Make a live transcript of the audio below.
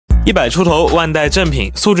100出头，万代正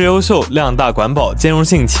品，素质优秀，量大管饱，兼容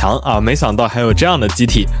性强啊！没想到还有这样的机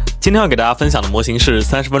体。今天要给大家分享的模型是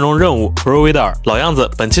30分钟任务 Provedel。老样子，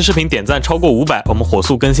本期视频点赞超过500，我们火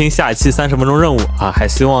速更新下一期30分钟任务啊！还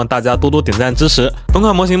希望大家多多点赞支持。本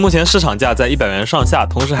款模型目前市场价在100元上下，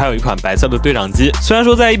同时还有一款白色的对讲机。虽然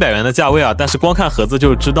说在100元的价位啊，但是光看盒子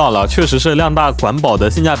就知道了，确实是量大管饱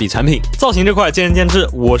的性价比产品。造型这块见仁见智，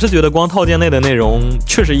我是觉得光套件内的内容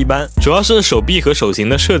确实一般，主要是手臂和手型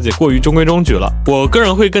的设计过于中规中矩了。我个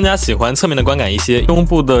人会更加喜欢侧面的观感一些，胸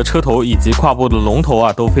部的车头以及胯部的龙头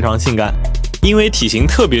啊都非常性感。因为体型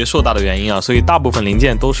特别硕大的原因啊，所以大部分零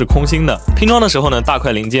件都是空心的。拼装的时候呢，大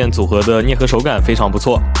块零件组合的啮合手感非常不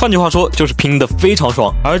错。换句话说，就是拼得非常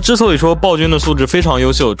爽。而之所以说暴君的素质非常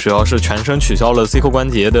优秀，主要是全身取消了 C 扣关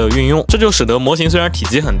节的运用，这就使得模型虽然体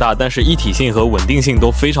积很大，但是一体性和稳定性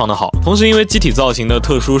都非常的好。同时因为机体造型的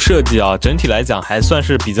特殊设计啊，整体来讲还算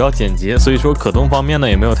是比较简洁，所以说可动方面呢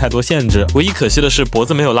也没有太多限制。唯一可惜的是脖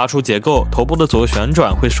子没有拉出结构，头部的左右旋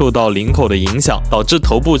转会受到领口的影响，导致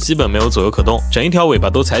头部基本没有左右可动。整一条尾巴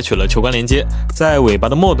都采取了球冠连接，在尾巴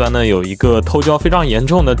的末端呢有一个偷胶非常严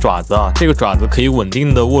重的爪子啊，这个爪子可以稳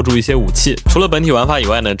定的握住一些武器。除了本体玩法以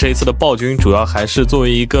外呢，这一次的暴君主要还是作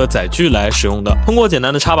为一个载具来使用的。通过简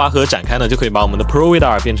单的插拔和展开呢，就可以把我们的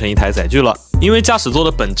Provedel 变成一台载具了。因为驾驶座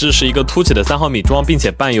的本质是一个凸起的3毫米桩，并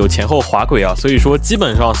且伴有前后滑轨啊，所以说基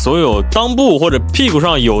本上所有裆部或者屁股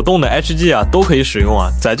上有洞的 HG 啊都可以使用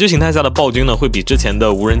啊。载具形态下的暴君呢，会比之前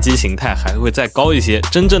的无人机形态还会再高一些，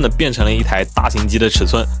真正的变成了一台大型机的尺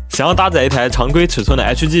寸。想要搭载一台常规尺寸的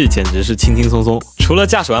HG 简直是轻轻松松。除了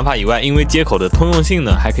驾驶玩法以外，因为接口的通用性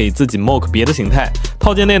呢，还可以自己 mock 别的形态。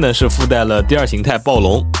套件内呢是附带了第2形态暴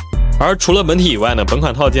龙。而除了本体以外呢，本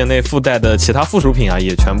款套件内附带的其他附属品啊，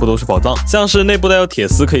也全部都是宝藏，像是内部带有铁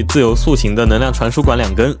丝可以自由塑形的能量传输管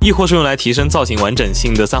2根，亦或是用来提升造型完整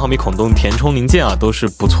性的3毫米孔洞填充零件啊，都是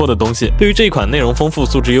不错的东西。对于这一款内容丰富、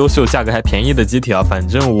素质优秀、价格还便宜的机体啊，反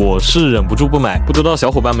正我是忍不住不买。不知道小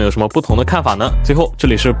伙伴们有什么不同的看法呢？最后，这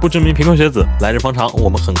里是不知名贫困学子，来日方长，我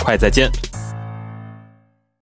们很快再见。